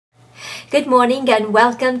Good morning and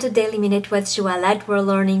welcome to Daily Minute with Joëlette. We're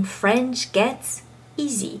learning French gets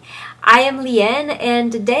easy. I am Llyane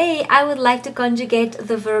and today I would like to conjugate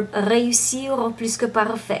the verb réussir au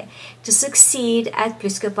plus-que-parfait, to succeed at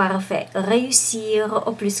plus-que-parfait. Réussir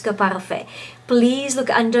au plus-que-parfait. Please look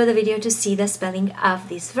under the video to see the spelling of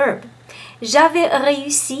this verb. J'avais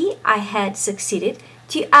réussi, I had succeeded.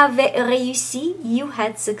 Tu avais réussi, you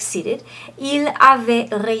had succeeded. Il avait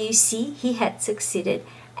réussi, he had succeeded.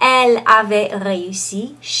 Elle avait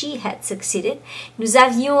réussi, she had succeeded. Nous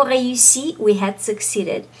avions réussi, we had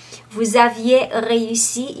succeeded. Vous aviez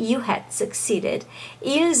réussi, you had succeeded.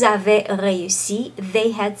 Ils avaient réussi,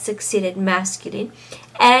 they had succeeded, masculine.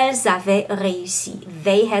 Elles avaient réussi,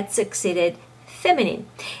 they had succeeded, féminine.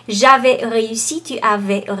 J'avais réussi, tu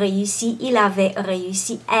avais réussi, il avait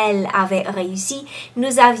réussi, elle avait réussi,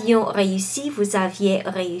 nous avions réussi, vous aviez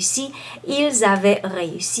réussi, ils avaient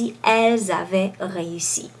réussi, elles avaient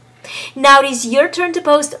réussi. Now it is your turn to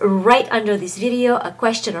post right under this video a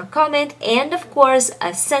question or comment and of course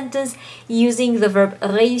a sentence using the verb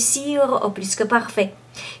réussir au plus-que-parfait.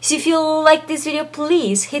 So if you like this video,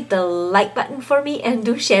 please hit the like button for me and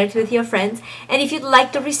do share it with your friends. And if you'd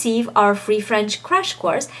like to receive our free French crash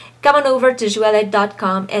course, come on over to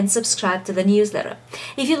joëlette.com and subscribe to the newsletter.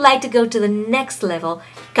 If you'd like to go to the next level,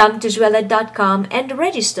 come to joëlette.com and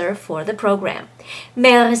register for the program.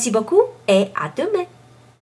 Merci beaucoup et à demain!